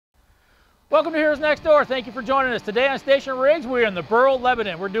Welcome to Heroes Next Door. Thank you for joining us. Today on Station Rigs, we're in the borough of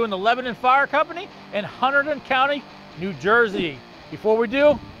Lebanon. We're doing the Lebanon Fire Company in Hunterdon County, New Jersey. Before we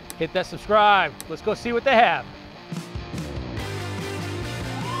do, hit that subscribe. Let's go see what they have.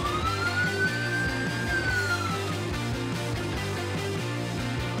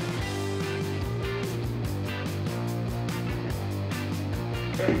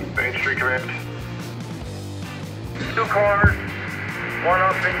 Main Street Command. 2 cars, one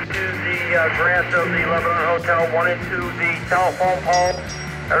up into the grass of the Lebanon Hotel, one into the telephone pole.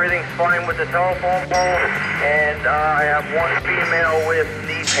 Everything's fine with the telephone pole, and I have one female with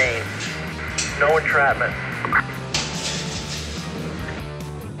knee pain. No entrapment.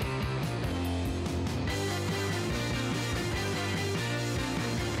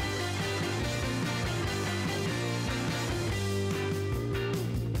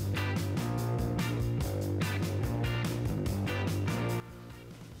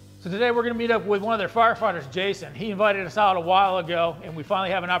 So today we're going to meet up with one of their firefighters, Jason. He invited us out a while ago, and we finally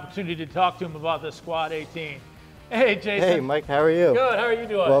have an opportunity to talk to him about this Squad 18. Hey, Jason. Hey, Mike, how are you? Good, how are you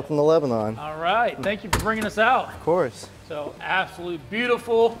doing? Welcome to Lebanon. All right, thank you for bringing us out. Of course. So, absolutely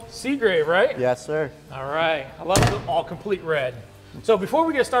beautiful Seagrave, right? Yes, sir. All right, I love the all complete red. So before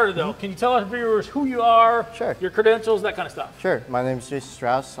we get started though, can you tell our viewers who you are, Sure. your credentials, that kind of stuff? Sure. My name is Jason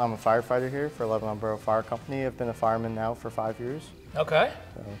Strauss. I'm a firefighter here for Lebanon Borough Fire Company. I've been a fireman now for 5 years. Okay.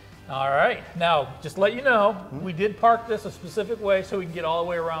 All right. Now, just to let you know, we did park this a specific way so we can get all the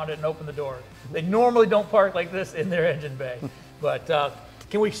way around it and open the door. They normally don't park like this in their engine bay. But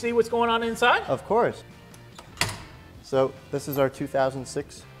can we see what's going on inside? Of course. So this is our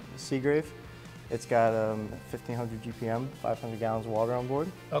 2006 Seagrave. It's got 1,500 GPM, 500 gallons of water on board.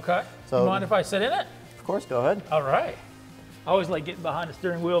 Okay. So, you mind if I sit in it? Of course, go ahead. All right. I always like getting behind the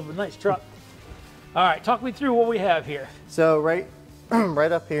steering wheel of a nice truck. All right, talk me through what we have here. So right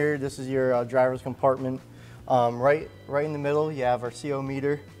up here, this is your driver's compartment. Right in the middle, you have our CO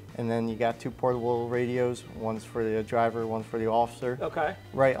meter, and then you got 2 portable radios. One's for the driver, one's for the officer. Okay.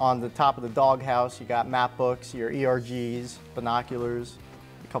 Right on the top of the doghouse, you got map books, your ERGs, binoculars,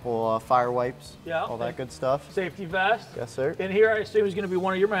 a couple fire wipes, all that good stuff. Safety vest. Yes, sir. And here I assume is going to be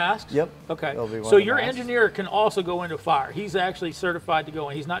one of your masks. Yep. Okay. It'll be one So of the your masks. engineer can also go into fire. He's actually certified to go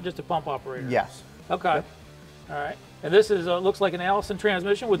in. He's not just a pump operator. Yes. Okay. Yep. All right. And this is looks like an Allison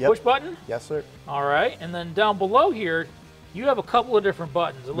transmission with push button. Yes, sir. All right. And then down below here, you have a couple of different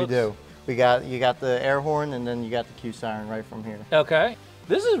buttons. We do. You got the air horn, and then you got the Q siren right from here. Okay.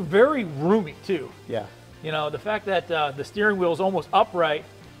 This is very roomy too. Yeah. You know, the fact that the steering wheel is almost upright,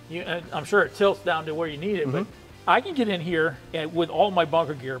 I'm sure it tilts down to where you need it, but I can get in here and with all my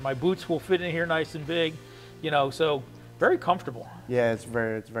bunker gear. My boots will fit in here nice and big, you know, so very comfortable. Yeah, it's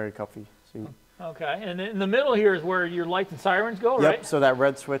very comfy seat. Okay, and in the middle here is where your lights and sirens go, right? Yep, so that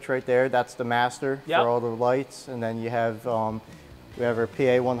red switch right there, that's the master Yep. for all the lights, and then you have we have our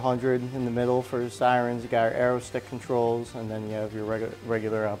PA 100 in the middle for the sirens. You got our arrow stick controls, and then you have your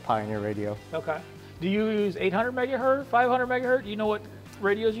regular Pioneer radio. Okay. Do you use 800 megahertz, 500 megahertz? Do you know what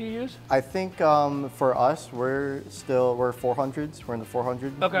radios you use? I think for us, we're 400s. We're in the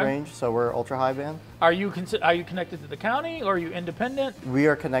 400 range, so we're ultra high band. Are you connected to the county, or are you independent? We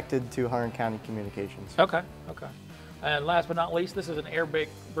are connected to Hunterdon County Communications. Okay, okay. And last but not least, this is an air brake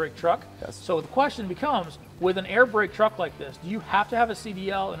truck. Yes. So the question becomes, with an air brake truck like this, do you have to have a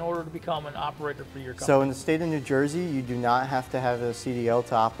CDL in order to become an operator for your company? So in the state of New Jersey, you do not have to have a CDL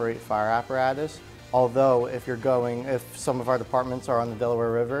to operate fire apparatus. Although if some of our departments are on the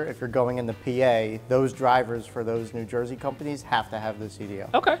Delaware River, if you're going in the PA, those drivers for those New Jersey companies have to have the CDL.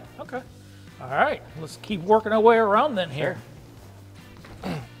 Okay, okay. All right, let's keep working our way around then here.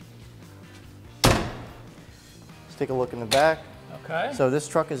 Let's take a look in the back. Okay. So this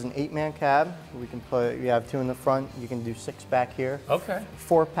truck is an 8-man cab. You have 2 in the front. You can do 6 back here. Okay.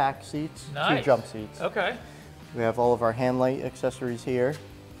 4 pack seats, Nice. 2 jump seats. Okay. We have all of our hand light accessories here.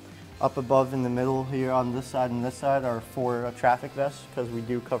 Up above in the middle here on this side and this side are 4 traffic vests, because we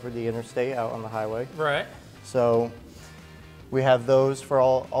do cover the interstate out on the highway. Right. So we have those for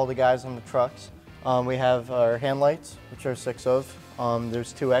all the guys on the trucks. We have our hand lights, which are 6 of.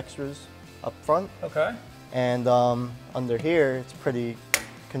 There's 2 extras up front. Okay. And under here, it's pretty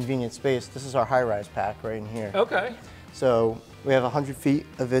convenient space. This is our high-rise pack right in here. Okay. So we have 100 feet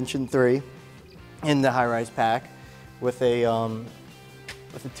of 1.3" in the high-rise pack with a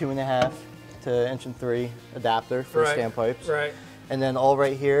 2.5 to 1.3" adapter for standpipes. Right. And then all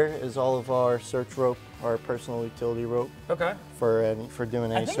right here is all of our search rope, our personal utility rope. Okay. For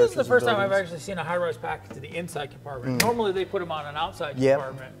doing any I think searches. this is the first in time I've buildings. actually seen a high-rise pack to the inside compartment. Normally they put them on an outside Yep.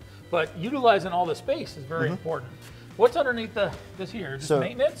 compartment, but utilizing all the space is very important. What's underneath this here? Just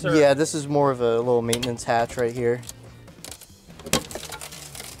maintenance? Or? Yeah, this is more of a little maintenance hatch right here.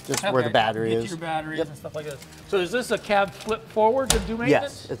 Just where the battery is. Get your batteries and stuff like this. So is this a cab flip forward to do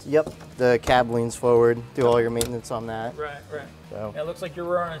maintenance? Yes. Yep. The cab leans forward. Do all your maintenance on that. Right, right. So. It looks like you're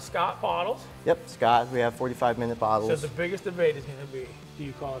running Scott bottles. Yep, Scott. We have 45-minute bottles. So the biggest debate is going to be, do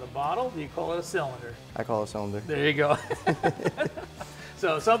you call it a bottle? Do you call it a cylinder? I call it a cylinder. There you go.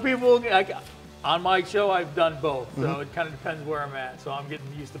 So some people, on my show, I've done both. So it kind of depends where I'm at. So I'm getting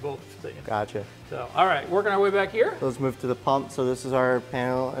used to both things. Gotcha. So, all right, working our way back here. So let's move to the pump. So this is our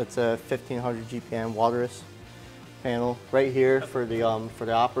panel. It's a 1500 GPM waterless panel right here for the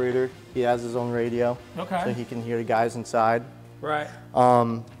operator. He has his own radio. Okay. So he can hear the guys inside. Right.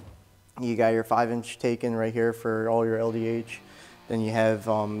 You got your 5-inch take-in right here for all your LDH. Then you have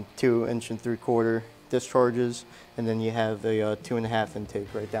 2-inch and 3/4 discharges, and then you have a 2.5 intake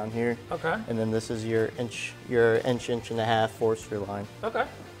right down here. Okay. And then this is your inch and a half forestry line. Okay.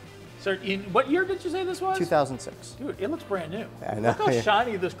 So what year did you say this was? 2006. Dude, it looks brand new. I know. Look how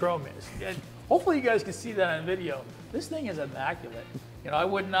shiny this chrome is. And hopefully you guys can see that on video. This thing is immaculate. You know, I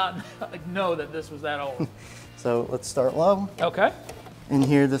would not know that this was that old. So let's start low. Okay. In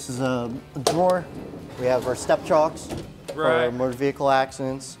here, this is a drawer. We have our step chocks for our motor vehicle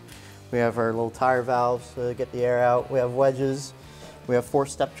accidents. We have our little tire valves to get the air out. We have wedges. We have 4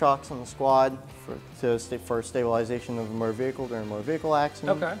 step chocks on the squad for stabilization of the motor vehicle during a motor vehicle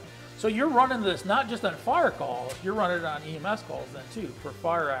accident. Okay. So you're running this not just on fire calls, you're running it on EMS calls then too for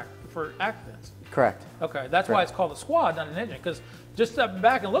for accidents. Correct. Okay, that's why it's called a squad, not an engine, because just stepping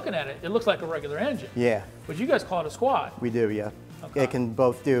back and looking at it, it looks like a regular engine. Yeah. But you guys call it a squad. We do, yeah. Okay. It can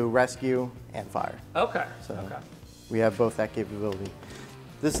both do rescue and fire. Okay. So okay. we have both that capability.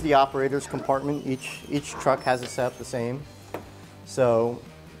 This is the operator's compartment. Each truck has it set up the same. So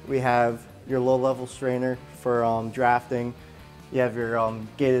we have your low-level strainer for drafting. You have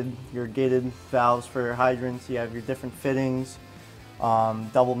your gated valves for your hydrants. You have your different fittings,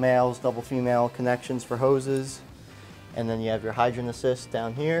 double males, double female connections for hoses, and then you have your hydrant assist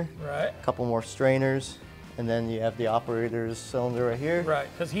down here. Right. A couple more strainers, and then you have the operator's cylinder right here. Right,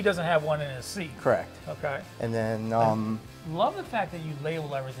 because he doesn't have one in his seat. Correct. Okay. And then love the fact that you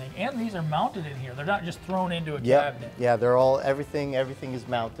label everything, and these are mounted in here. They're not just thrown into a yep. cabinet. Yeah, they're all everything is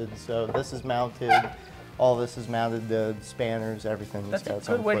mounted. So this is mounted. All this is mounted, the spanners, everything. That's a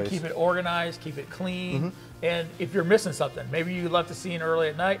good way to keep it organized, keep it clean. And if you're missing something, maybe you left the scene early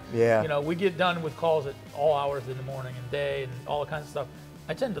at night. Yeah. You know, we get done with calls at all hours in the morning and day and all kinds of stuff.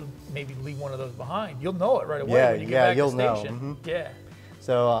 I tend to maybe leave one of those behind. You'll know it right away when you get back to the station. Yeah.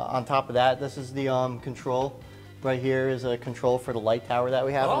 So on top of that, this is the control. Right here is a control for the light tower that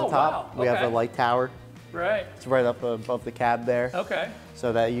we have on the top. Wow. We have a light tower. Right. It's right up above the cab there. Okay.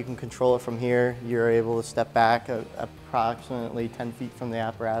 So that you can control it from here. You're able to step back approximately 10 feet from the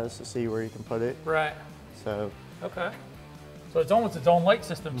apparatus to see where you can put it. Right. So. Okay. So it's almost its own light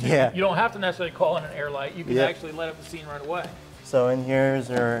system too. Yeah. You don't have to necessarily call in an air light. You can actually light up the scene right away. So in here is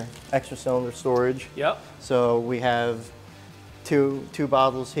our extra cylinder storage. Yep. So we have two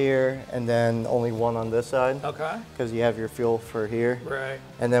bottles here and then only one on this side. Okay. Because you have your fuel for here. Right.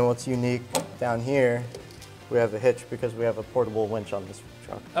 And then what's unique down here, we have a hitch because we have a portable winch on this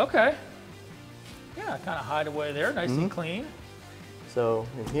truck. Okay. Yeah, kind of hide away there, nice and clean. So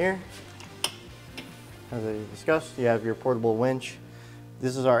in here, as I discussed, you have your portable winch.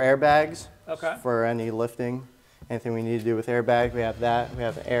 This is our airbags for any lifting. Anything we need to do with airbag, we have that. We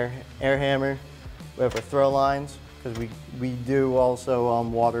have an air hammer. We have our throw lines because we do also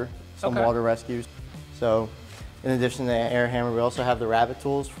water rescues. So in addition to the air hammer, we also have the rabbit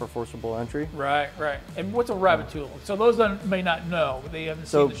tools for forcible entry. Right, right. And what's a rabbit tool? So those that may not know, they haven't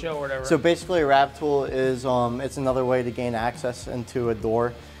seen the show or whatever. So basically a rabbit tool is it's another way to gain access into a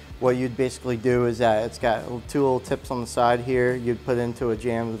door. What you'd basically do is that it's got 2 little tips on the side here. You'd put into a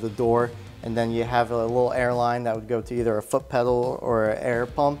jam of the door, and then you have a little air line that would go to either a foot pedal or an air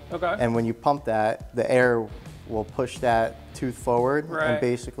pump. Okay. And when you pump that, the air will push that tooth forward and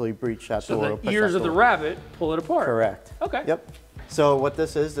basically breach that door. So the ears of the rabbit pull it apart. Correct. Okay. Yep. So what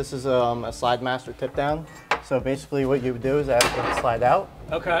this is a slide master tip down. So basically what you would do is that it would slide out.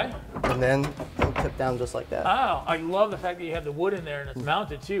 Okay. And then it'll tip down just like that. Oh, I love the fact that you have the wood in there and it's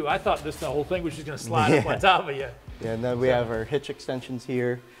mounted too. I thought the whole thing was just going to slide up on top of you. Yeah, and then we have our hitch extensions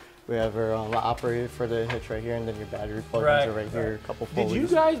here. We have our operator for the hitch right here, and then your battery plug-ins are right here. A couple pulleys. Did you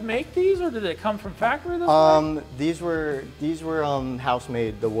guys make these, or did they come from factory this way? These were house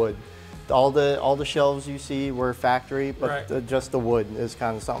made. The wood, all the shelves you see were factory, but just the wood is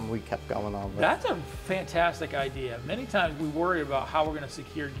kind of something we kept going on with. That's a fantastic idea. Many times we worry about how we're going to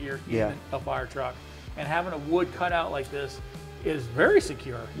secure gear in a fire truck, and having a wood cutout like this is very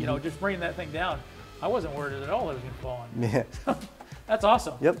secure. You know, just bringing that thing down, I wasn't worried at all that it was going to fall on. Yeah. That's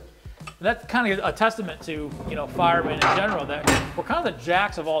awesome. Yep. And that's kind of a testament to, you know, firemen in general, that we're kind of the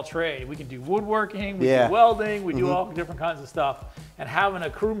jacks of all trade. We can do woodworking, we do welding, we do all different kinds of stuff. And having a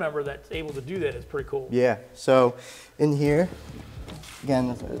crew member that's able to do that is pretty cool. Yeah. So in here,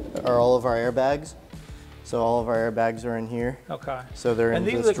 again, are all of our airbags. So all of our airbags are in here. Okay. So they're in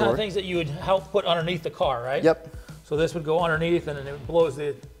this drawer. And these are the kind of things that you would help put underneath the car, right? Yep. So this would go underneath and then it blows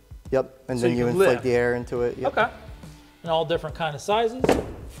the... Yep. And so then you inflate the air into it. Yep. Okay. And all different kind of sizes.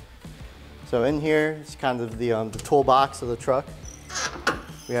 So in here is kind of the toolbox of the truck.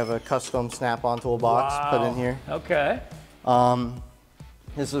 We have a custom snap-on toolbox put in here. Okay.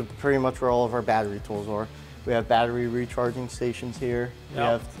 This is pretty much where all of our battery tools are. We have battery recharging stations here. We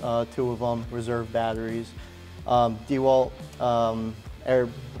have 2 of them, reserve batteries. DeWalt air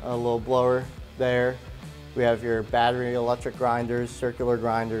little blower there. We have your battery electric grinders, circular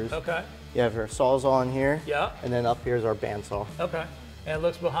grinders. Okay. You have your Sawzall in here. Yeah. And then up here is our bandsaw. Okay. And it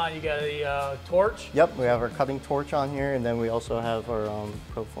looks behind, you got a torch? Yep, we have our cutting torch on here, and then we also have our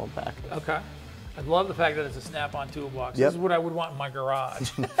Pro Foam pack. Okay. I love the fact that it's a snap-on toolbox. Yep. This is what I would want in my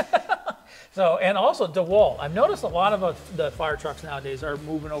garage. So, and also DeWalt. I've noticed a lot of the fire trucks nowadays are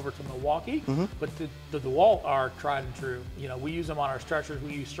moving over to Milwaukee, but the DeWalt are tried and true. You know, we use them on our stretchers.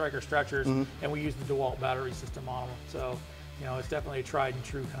 We use Striker stretchers, and we use the DeWalt battery system on them. So, you know, it's definitely a tried and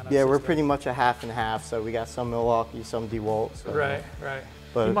true kind of system. We're pretty much a half and half. So we got some Milwaukee, some DeWalt. So. Right, right.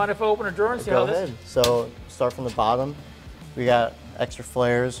 But you mind if I open a drawer and see how this? Go ahead. So start from the bottom. We got extra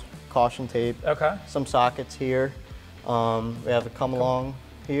flares, caution tape. Okay. Some sockets here. We have a come along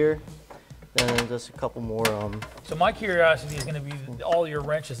here. Then just a couple more. So my curiosity is going to be all your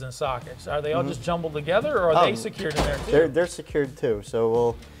wrenches and sockets. Are they all just jumbled together, or are they secured in there too? They're secured too. So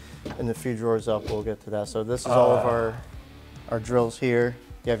we'll, in the few drawers up, we'll get to that. So this is all of our drills here.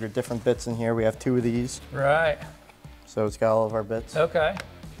 You have your different bits in here. We have 2 of these. Right. So it's got all of our bits. Okay.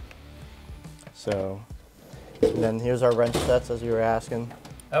 So, and then here's our wrench sets, as you were asking.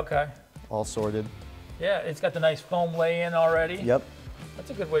 Okay. All sorted. Yeah, it's got the nice foam lay-in already. Yep. That's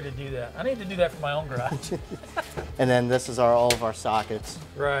a good way to do that. I need to do that for my own garage. And then this is all of our sockets.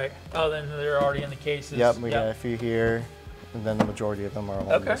 Right. Oh, then they're already in the cases. Yep, we got a few here, and then the majority of them are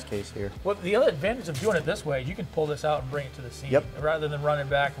all in this case here. Well, the other advantage of doing it this way is you can pull this out and bring it to the scene. Yep. Rather than running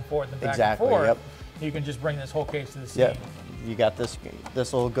back and forth and back and forth. Yep. You can just bring this whole case to the scene. Yep. You got this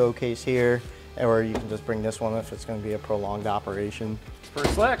little go case here, or you can just bring this one if it's going to be a prolonged operation. It's pretty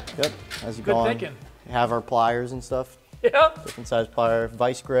slick. Yep. As you Good go on, thinking. have our pliers and stuff. Yep. Different size plier,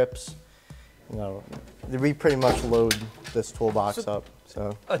 vice grips. You know, we pretty much load this toolbox up.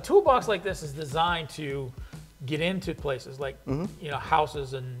 So a toolbox like this is designed to get into places like you know,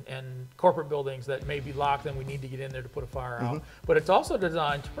 houses and corporate buildings that may be locked and we need to get in there to put a fire out. But it's also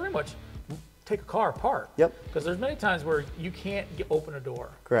designed to pretty much take a car apart. Yep. Because there's many times where you can't open a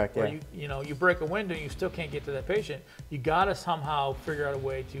door. Correct. Or Yeah. you know, you break a window and you still can't get to that patient. You got to somehow figure out a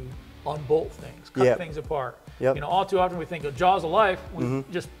way to unbolt things, cut things apart. Yep. You know, all too often we think of jaws of life, we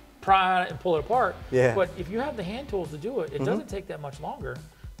just pry on it and pull it apart. Yeah. But if you have the hand tools to do it, it doesn't take that much longer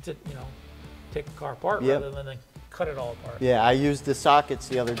to, you know, take the car apart rather than cut it all apart. Yeah, I used the sockets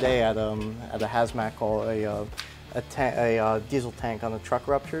the other day at a hazmat call. A diesel tank on the truck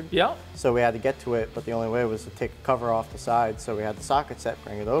ruptured. Yeah. So we had to get to it, but the only way was to take the cover off the side. So we had the socket set,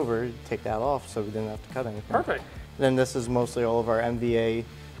 bring it over, take that off, so we didn't have to cut anything. Perfect. Then this is mostly all of our MVA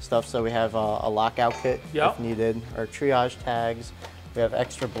stuff. So we have a lockout kit if needed, our triage tags. We have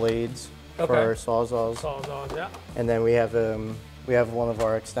extra blades for our sawzalls. Sawzalls, yeah. And then we have one of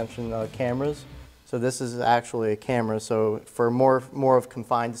our extension cameras. So this is actually a camera. So for more of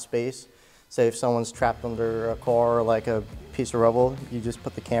confined space, say if someone's trapped under a car or like a piece of rubble, you just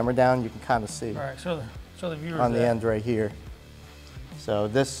put the camera down, you can kind of see. All right, show the viewers on the that. end right here. So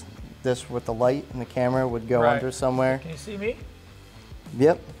this with the light and the camera would go under somewhere. Can you see me?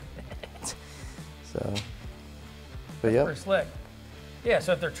 Yep. So, but yep. Pretty slick. Yeah,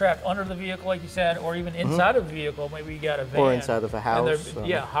 so if they're trapped under the vehicle, like you said, or even inside of the vehicle, maybe you got a van. Or inside of a house.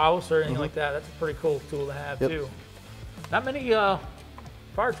 Yeah, house or anything like that. That's a pretty cool tool to have too. Not many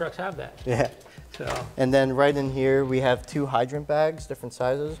fire trucks have that. Yeah. So. And then right in here, we have 2 hydrant bags, different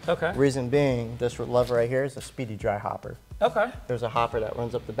sizes. Okay. Reason being, this lever right here is a Speedy dry hopper. Okay. There's a hopper that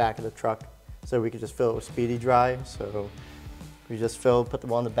runs up the back of the truck, so we could just fill it with Speedy dry. So we just put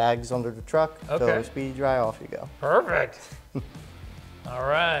one of the bags under the truck, fill it with Speedy dry, off you go. Perfect. All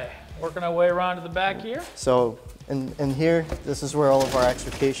right, working our way around to the back here. So in here, this is where all of our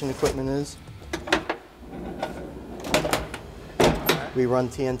extrication equipment is. All right. We run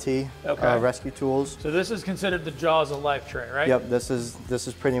TNT Rescue Tools. So this is considered the Jaws of Life tray, right? Yep, this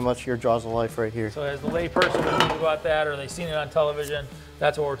is pretty much your Jaws of Life right here. So as the layperson would think about that, or they've seen it on television,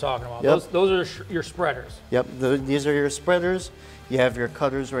 that's what we're talking about. Yep. Those are your spreaders. Yep, these are your spreaders. You have your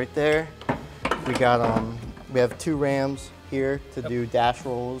cutters right there. We got we have 2 rams here to do dash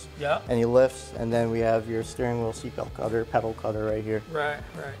rolls, any lifts, and then we have your steering wheel seatbelt cutter, pedal cutter right here. Right.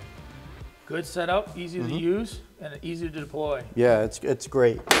 Good setup, easy to use, and easy to deploy. Yeah, it's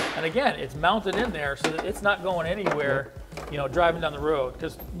great. And again, it's mounted in there so that it's not going anywhere, you know, driving down the road.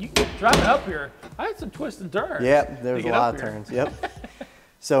 Because driving up here, I had some twists and turns. Yep, there's a lot of turns. Yep.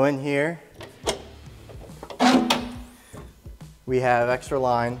 So in here, we have extra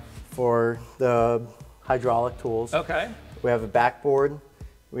line for the hydraulic tools. Okay. We have a backboard.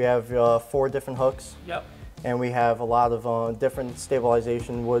 We have 4 different hooks. Yep. And we have a lot of different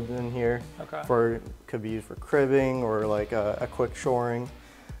stabilization wood in here. Okay. Could be used for cribbing or like a quick shoring.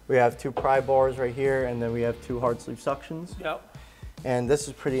 We have 2 pry bars right here, and then we have 2 hard sleeve suctions. Yep. And this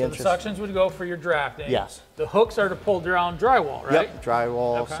is pretty interesting. The suctions would go for your drafting. Yes. The hooks are to pull down drywall, right? Yep,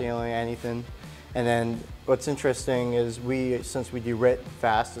 drywall, ceiling, anything. And then what's interesting is since we do RIT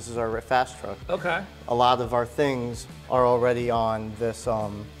fast, this is our RIT fast truck. Okay. A lot of our things are already on this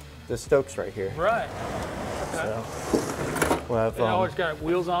Stokes right here. Right. Okay. So we'll have, it's got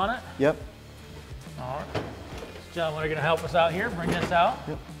wheels on it. Yep. All right. These gentlemen are going to help us out here. Bring this out.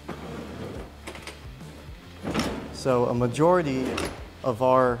 Yep. So a majority of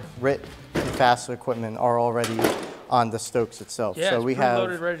our RIT fast equipment are already on the Stokes itself. Yeah, so it's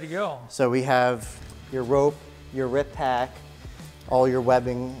loaded, ready to go. So we have your rope, your RIT pack, all your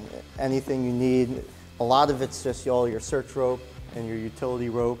webbing, anything you need. A lot of it's just all your search rope and your utility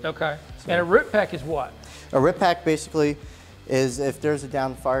rope. Okay. So, and a RIT pack is what? A RIT pack basically is if there's a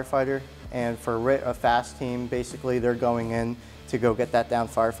downed firefighter, and for a fast team, basically they're going in to go get that downed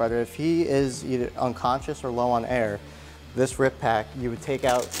firefighter. If he is either unconscious or low on air, this RIT pack, you would take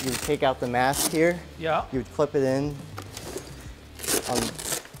out the mask here. Yeah. You would clip it in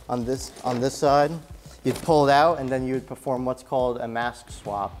on this side. You'd pull it out, and then you would perform what's called a mask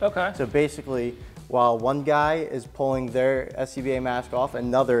swap. Okay. So basically, while one guy is pulling their SCBA mask off,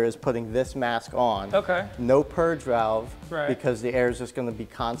 another is putting this mask on. Okay. No purge valve, right, because the air is just going to be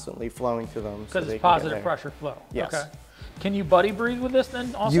constantly flowing to them. Because it's positive pressure flow. Yes. Okay. Can you buddy breathe with this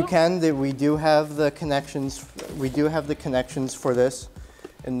then also? You can. We do have the connections. We do have the connections for this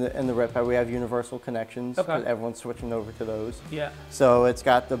in the RIT pack. We have universal connections. Okay. Everyone's switching over to those. Yeah. So it's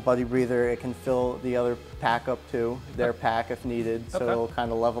got the buddy breather. It can fill the other pack up too, their pack if needed. So it'll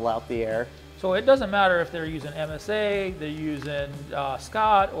kind of level out the air. So it doesn't matter if they're using MSA, they're using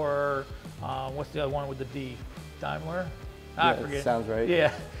Scott, or what's the other one with the D? Daimler? I forget. Sounds right.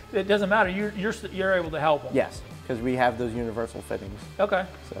 Yeah. It doesn't matter. You're able to help them. Yes, because we have those universal fittings. Okay.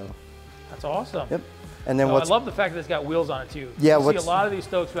 So. That's awesome. Yep. And then I love the fact that it's got wheels on it too. Yeah. You see a lot of these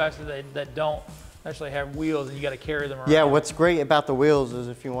Stokes Baskets that don't actually have wheels, and you got to carry them around. Yeah. What's great about the wheels is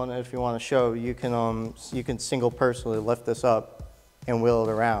if you want to show, you can single personally lift this up and wheel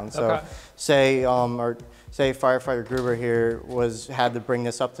it around. So say firefighter Gruber here had to bring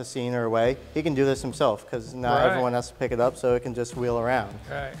this up to scene or away, he can do this himself because not everyone has to pick it up, so it can just wheel around.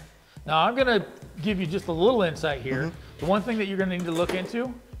 Right. Now I'm gonna give you just a little insight here. The one thing that you're gonna need to look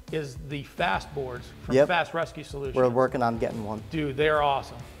into is the fast boards from Fast Rescue Solutions. We're working on getting one. Dude, they're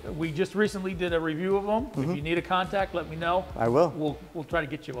awesome. We just recently did a review of them. If you need a contact, let me know. I will. We'll try to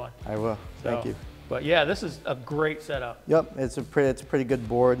get you one. I will. Thank you. But yeah, this is a great setup. Yep, it's a pretty good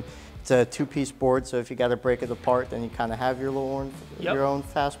board. It's a 2-piece board, so if you got to break it apart, then you kind of have your your own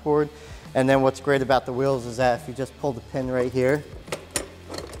fast board. And then what's great about the wheels is that if you just pull the pin right here,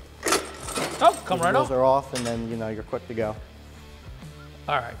 come right off. The wheels are off, and then you're quick to go.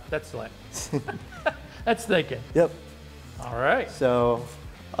 All right, that's slick. That's thinking. Yep. All right. So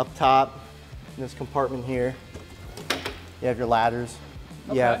up top, in this compartment here, you have your ladders.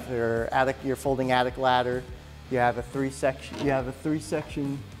 You have your folding attic ladder. You have a 3-section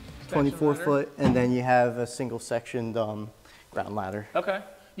 24-foot, and then you have a single sectioned ground ladder. Okay.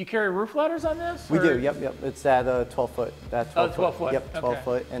 You carry roof ladders on this? We do. Yep. It's that 12-foot. That 12 12 foot. Yep, 12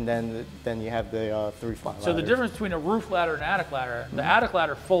 foot, and then you have the 3-fly ladder. So the difference between a roof ladder and attic ladder, the attic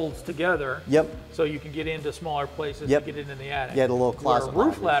ladder folds together. Yep. So you can get into smaller places to get into the attic. Yeah, the little closet. Where a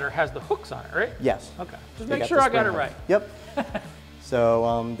roof ladder has the hooks on it, right? Yes. Okay. Just make sure I got it right. Yep.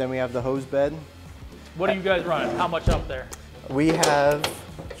 So then we have the hose bed. What are you guys running? How much up there? We have,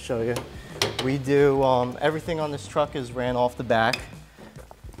 show you, we do, everything on this truck is ran off the back.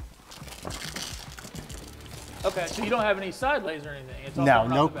 Okay, so you don't have any side lays or anything? It's all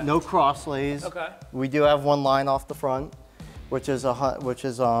no cross lays. Okay. We do have one line off the front, which is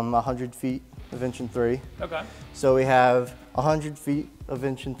 100 feet of inch and 3. Okay. So we have 100 feet of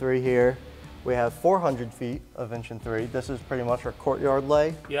inch and 3 here. We have 400 feet of inch and 3. This is pretty much our courtyard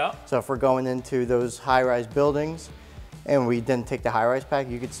lay. Yeah. So if we're going into those high-rise buildings and we didn't take the high-rise pack,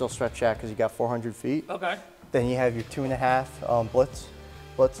 you could still stretch that because you got 400 feet. Okay. Then you have your 2.5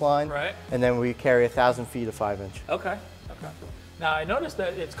 blitz line. Right. And then we carry 1,000 feet of 5-inch. Okay. Okay. Now I noticed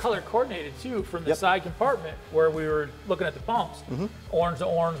that it's color coordinated too from the Yep. side compartment where we were looking at the pumps. Orange to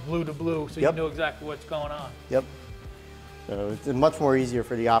orange, blue to blue, so Yep. you know exactly what's going on. Yep. So it's much more easier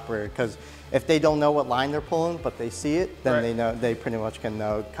for the operator because if they don't know what line they're pulling, but they see it, then Right. they know, they pretty much can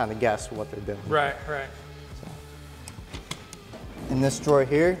know, kind of guess what they're doing. Right, right. In this drawer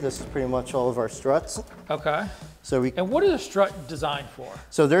here, this is pretty much all of our struts. Okay. So And what is a strut designed for?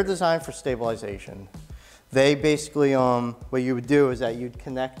 So they're designed for stabilization. They basically, what you would do is that you'd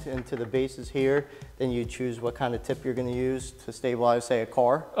connect into the bases here, then you choose what kind of tip you're gonna use to stabilize, say, a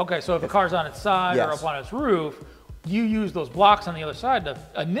car. Okay, so if a car's on its side or Yes. up on its roof, you use those blocks on the other side to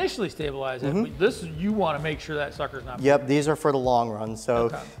initially stabilize it. This, you want to make sure that sucker's not. Yep, these are for the long run. So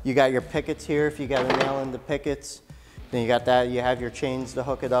Okay. you got your pickets here, if you got to nail in the pickets, then you got that, you have your chains to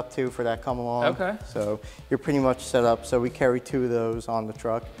hook it up to for that come along. Okay. So you're pretty much set up. So we carry 2 of those on the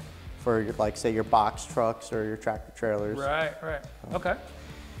truck for your, like say your box trucks or your tractor trailers. Right, right. Okay.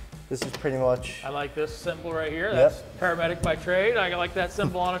 This is pretty much, I like this symbol right here. Yep. That's paramedic by trade. I like that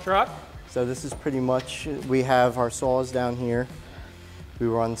symbol on a truck. so this is pretty much, we have our saws down here. We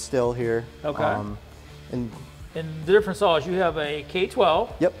run still here. Okay. And In the different saws, you have a K12.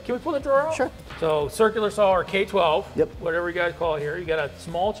 Yep. Can we pull the drawer out? Sure. So circular saw or K12. Yep. Whatever you guys call it here. You got a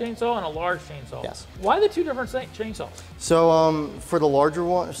small chainsaw and a large chainsaw. Yes. Why the 2 different chainsaws? So for the larger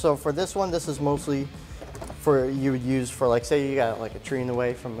one, so for this one, this is mostly for, you would use for like, say you got like a tree in the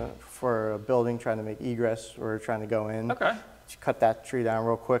way for a building trying to make egress or trying to go in. Okay. Just cut that tree down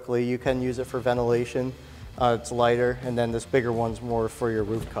real quickly. You can use it for ventilation. It's lighter, and then this bigger one's more for your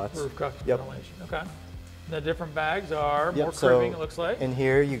roof cuts. Roof cut Yep. ventilation. Okay. The different bags are Yep, more so cribbing, it looks like. in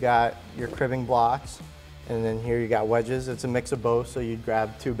here you got your cribbing blocks, and then here you got wedges. It's a mix of both, so you'd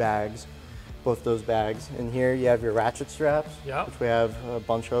grab 2 bags, both those bags. In here you have your ratchet straps, Yep. which we have a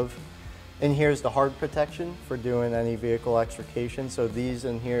bunch of. In here is the hard protection for doing any vehicle extrication. So these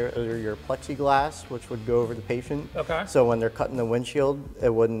in here are your plexiglass, which would go over the patient. Okay. So when they're cutting the windshield,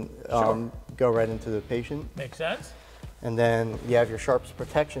 it wouldn't Sure. go right into the patient. Makes sense. And then you have your sharps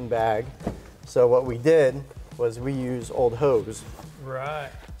protection bag. So what we did was we use old hose. Right.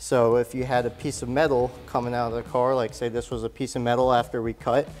 So if you had a piece of metal coming out of the car, like say this was a piece of metal after we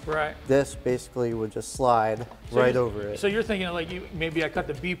cut, Right. this basically would just slide right over it. So you're thinking like maybe I cut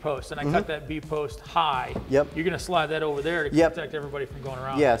the B post and I cut that B post high. Yep. You're gonna slide that over there to Yep. protect everybody from going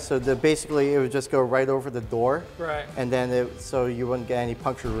around. Yeah, so basically it would just go right over the door. Right. And then so you wouldn't get any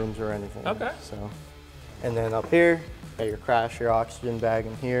puncture rooms or anything. Okay. So, and then up here, got your crash, your oxygen bag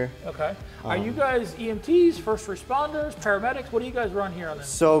in here. Okay. Are you guys EMTs, first responders, paramedics? What do you guys run here on this?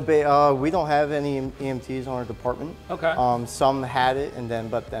 So we don't have any EMTs on our department. Okay. Some had it,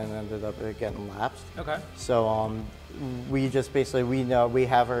 but then ended up getting lapsed. Okay. So we just basically, we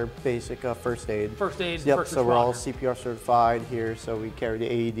have our basic first aid. First aid, Yep, first so we're all responder. CPR certified here, so we carry the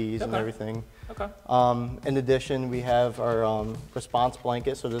AEDs and Okay. everything. Okay. In addition, we have our response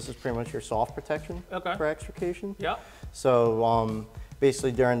blanket, so this is pretty much your soft protection Okay. for extrication. Yeah. So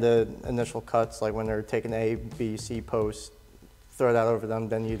basically during the initial cuts, like when they're taking A, B, C post, throw that over them,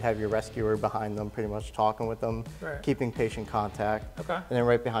 then you'd have your rescuer behind them pretty much talking with them, Right. keeping patient contact. Okay. And then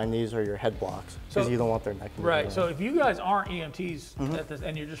right behind these are your head blocks, because So- you don't want their neck moving Right. around. So if you guys aren't EMTs Mm-hmm. at this,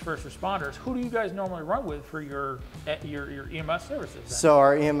 and you're just first responders, who do you guys normally run with for your EMS services? Then? So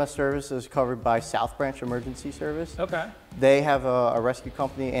our EMS service is covered by South Branch Emergency Service. Okay. They have a rescue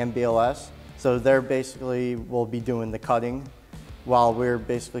company and BLS, so they're basically will be doing the cutting while we're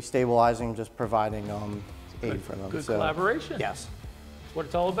basically stabilizing, just providing aid for them. Good So, collaboration. Yes. That's what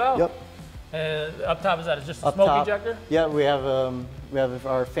it's all about. Yep. And up top is that? It's just a Up smoke top, ejector? Yeah, we have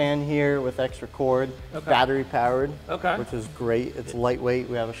our fan here with extra cord, Okay. battery powered, Okay. which is great. It's lightweight.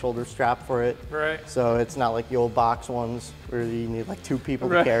 We have a shoulder strap for it, Right. so it's not like the old box ones where you need like 2 people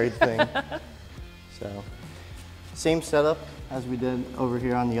Right. to carry the thing. So, same setup as we did over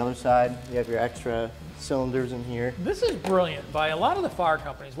here on the other side. You have your extra cylinders in here. This is brilliant by a lot of the fire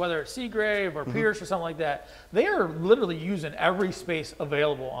companies, whether it's Seagrave Mm-hmm. or Pierce or something like that. They are literally using every space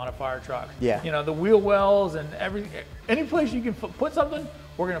available on a fire truck. Yeah. You know, the wheel wells and any place you can put something,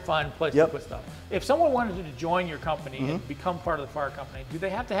 we're going to find a place Yep. to put stuff. If someone wanted to join your company Mm-hmm. and become part of the fire company, do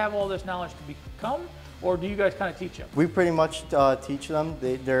they have to have all this knowledge to become, or do you guys kind of teach them? We pretty much teach them.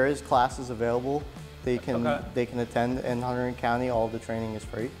 There is classes available They can attend in Hunterdon County. All the training is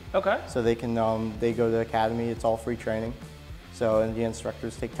free. Okay. So they can they go to the academy. It's all free training. So and the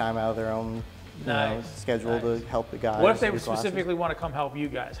instructors take time out of their own schedule to help the guys. What if they specifically want to come help you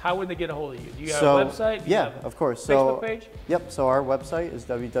guys? How would they get a hold of you? Do you have a website? Yeah, of course. Facebook page? Yep. So our website is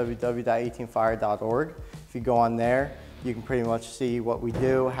www.18fire.org. If you go on there, you can pretty much see what we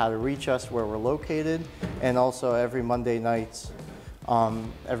do, how to reach us, where we're located, and also every Monday nights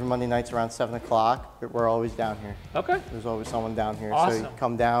around 7 o'clock, we're always down here. Okay. There's always someone down here. Awesome. So you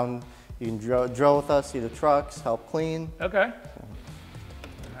come down, you can drill with us, see the trucks, help clean. Okay.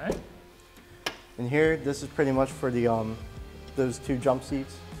 All right. And here, this is pretty much for the those 2 jump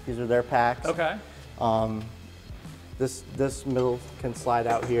seats. These are their packs. Okay. This middle can slide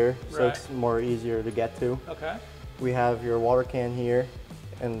out here, so it's more easier to get to. Okay. We have your water can here,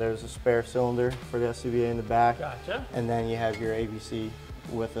 and there's a spare cylinder for the SCBA in the back. Gotcha. And then you have your ABC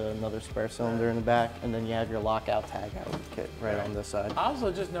with another spare cylinder in the back, and then you have your lockout tag out kit right on this side. I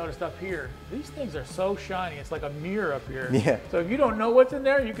also just noticed up here, these things are so shiny. It's like a mirror up here. Yeah. So if you don't know what's in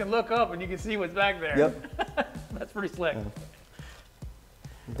there, you can look up and you can see what's back there. Yep. That's pretty slick.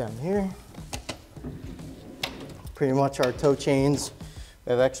 Down here, pretty much our tow chains. We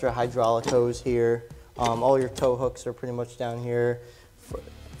have extra hydraulic hose here. All your tow hooks are pretty much down here.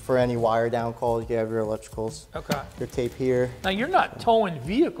 For any wire down calls, you have your electricals. Okay. Your tape here. Now you're not towing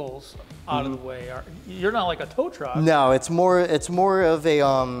vehicles out of the way. You're not like a tow truck. No, it's more of a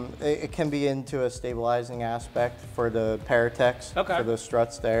it can be into a stabilizing aspect for the Paratex, for the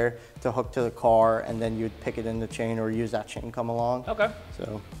struts there to hook to the car, and then you'd pick it in the chain or use that chain come along. Okay.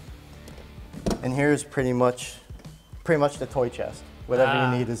 So, and here's pretty much the toy chest. Whatever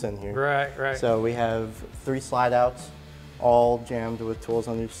you need is in here. Right, right. So we have 3 slide outs, all jammed with tools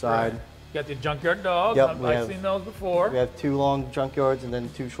on each side. Right. You got the junkyard dog. Yep, I've seen those before. We have 2 long junkyards and then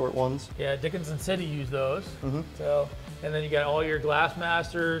 2 short ones. Yeah, Dickinson City used those. So, and then you got all your glass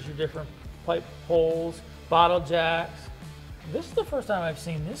masters, your different pipe holes, bottle jacks. This is the first time I've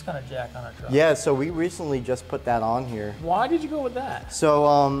seen this kind of jack on a truck. Yeah, so we recently just put that on here. Why did you go with that?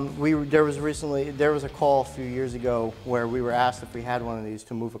 So there was a call a few years ago where we were asked if we had one of these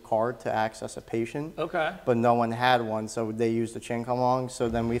to move a car to access a patient. Okay. But no one had one, so they used the chain come along. So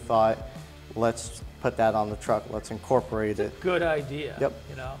then we thought, let's put that on the truck. Let's incorporate it. Good idea. Yep.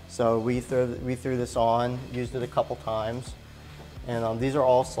 You know. So we threw this on, used it a couple times. And these are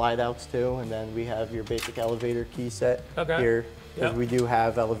all slide outs too, and then we have your basic elevator key set here, because we do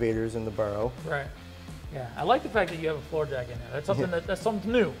have elevators in the borough. Right. Yeah, I like the fact that you have a floor jack in there. That's something that's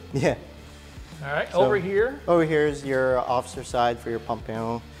something new. Yeah. All right. So, over here. Over here is your officer side for your pump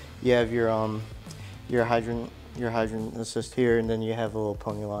panel. You have your hydrant assist here, and then you have a little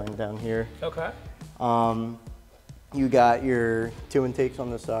pony line down here. Okay. You got your 2 intakes on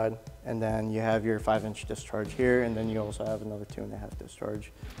the side. And then you have your 5-inch discharge here, and then you also have another 2.5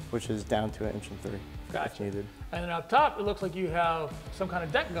 discharge, which is down to 1 3/4 if needed. And then up top, it looks like you have some kind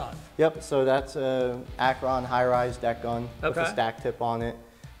of deck gun. Yep, so that's a Akron high-rise deck gun with a stack tip on it.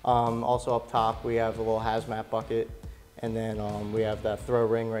 Also up top, we have a little hazmat bucket, and then we have that throw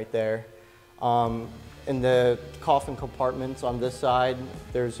ring right there. In the coffin compartments on this side,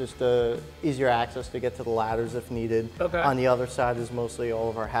 there's just easier access to get to the ladders if needed. Okay. On the other side is mostly all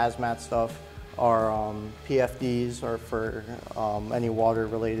of our hazmat stuff. Our PFDs are for any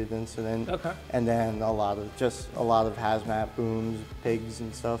water-related incident. Okay. And then a lot of hazmat booms, pigs,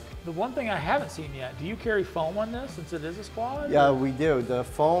 and stuff. The one thing I haven't seen yet, do you carry foam on this since it is a squad? Yeah, we do. The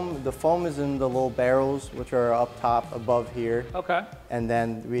foam is in the little barrels, which are up top above here. Okay. And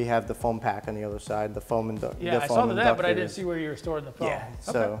then we have the foam pack on the other side. The foam and I saw that, but I didn't see where you were storing the foam. Yeah.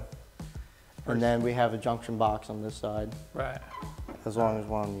 So, and then we have a junction box on this side. Right. As long as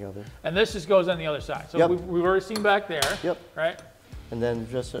one on the other. And this just goes on the other side. So we've already seen back there. Yep. Right. And then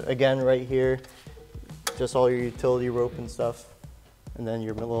just again right here, just all your utility rope and stuff. And then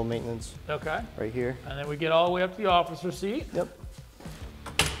your little maintenance. Okay. Right here. And then we get all the way up to the officer seat. Yep.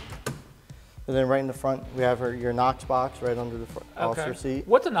 And then right in the front, we have your Knox box right under the officer seat.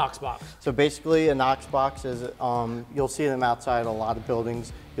 What's a Knox box? So basically a Knox box is, you'll see them outside a lot of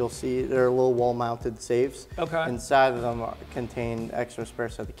buildings. You'll see they're little wall-mounted safes. Okay. Inside of them contain extra spare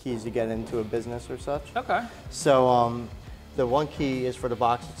set of keys to get into a business or such. Okay. So the one key is for the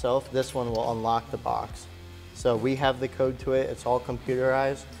box itself. This one will unlock the box. So we have the code to it. It's all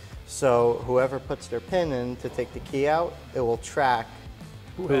computerized. So whoever puts their pin in to take the key out, it will track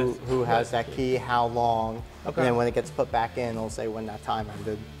who has that key, how long, and then when it gets put back in, it'll say when that time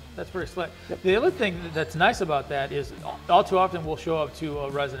ended. That's pretty slick. Yep. The other thing that's nice about that is all too often we'll show up to a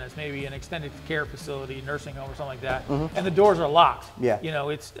residence, maybe an extended care facility, nursing home or something like that, and the doors are locked. Yeah. You know,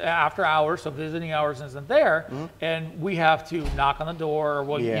 it's after hours, so visiting hours isn't there, and we have to knock on the door, or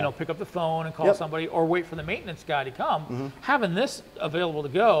we'll, you know, pick up the phone and call somebody, or wait for the maintenance guy to come. Having this available to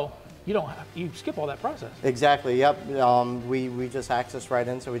go, you skip all that process. Exactly. Yep. We just access right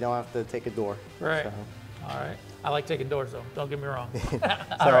in, so we don't have to take a door. Right. So. All right. I like taking doors though. Don't get me wrong. So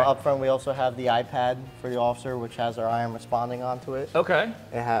up front, we also have the iPad for the officer, which has our I am responding onto it. Okay.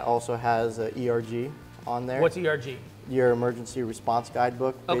 It also has a ERG on there. What's ERG? Your emergency response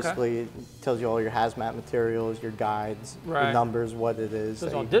guidebook. Okay. Basically, it tells you all your hazmat materials, your guides, Right. the numbers, what it is. So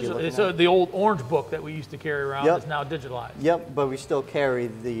it's that all you could be digital. looking So at. the old orange book that we used to carry around Yep. is now digitalized. Yep, but we still carry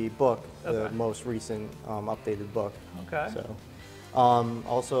the book, the Okay. most recent updated book. Okay. So,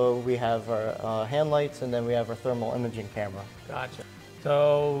 also we have our hand lights, and then we have our thermal imaging camera. Gotcha.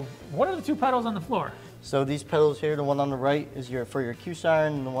 So what are the two pedals on the floor? So these pedals here, the one on the right is for your cue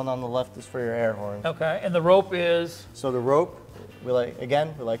siren, and the one on the left is for your air horn. Okay. And the rope is? So the rope, we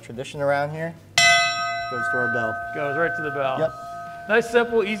like tradition around here, goes to our bell. Goes right to the bell. Yep. Nice,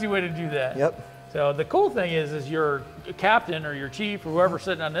 simple, easy way to do that. Yep. So the cool thing is your captain or your chief or whoever's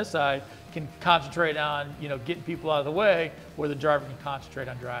sitting on this side can concentrate on, getting people out of the way, where the driver can concentrate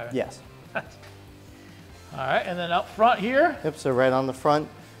on driving. Yes. All right, and then up front here. Yep, so right on the front,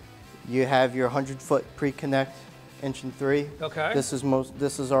 you have your 100-foot pre-connect inch and 3. Okay. This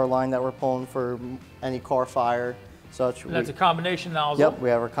is our line that we're pulling for any car fire, such. And that's a combination nozzle. Yep, we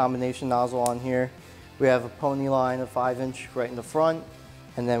have our combination nozzle on here. We have a pony line of 5-inch right in the front,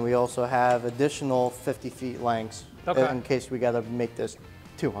 and then we also have additional 50 feet lengths in case we got to make this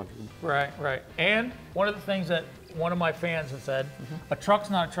 200. Right. And one of the things that one of my fans has said, a truck's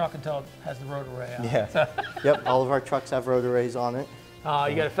not a truck until it has the rotor array on it. Yeah. So, Yep, all of our trucks have rotor arrays on it.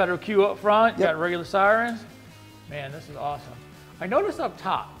 you got a federal queue up front, you Yep. got regular sirens. Man, this is awesome. I noticed up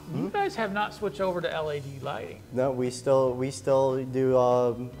top, you guys have not switched over to LED lighting. No, we still do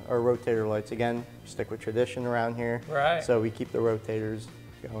our rotator lights. Again, stick with tradition around here. Right. So we keep the rotators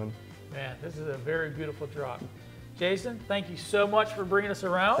going. Man, this is a very beautiful truck. Jason, thank you so much for bringing us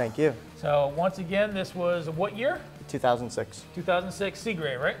around. Thank you. So once again, this was what year? 2006. 2006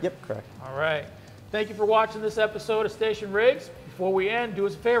 Seagrave, right? Yep, correct. All right. Thank you for watching this episode of Station Rigs. Before we end, do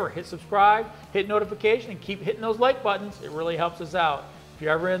us a favor, hit subscribe, hit notification, and keep hitting those like buttons. It really helps us out. If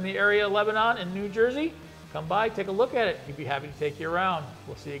you're ever in the area of Lebanon and New Jersey, come by, take a look at it. We'd be happy to take you around.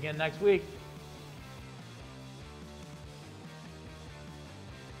 We'll see you again next week.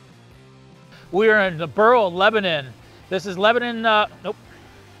 We are in the borough of Lebanon. This is Lebanon, nope.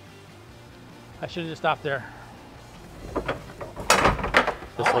 I should have just stopped there.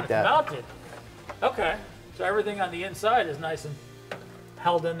 Just like It's that. mounted. Okay. So everything on the inside is nice and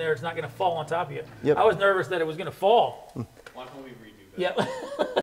held in there. It's not going to fall on top of you. Yep. I was nervous that it was going to fall. Why don't we redo that? Yep.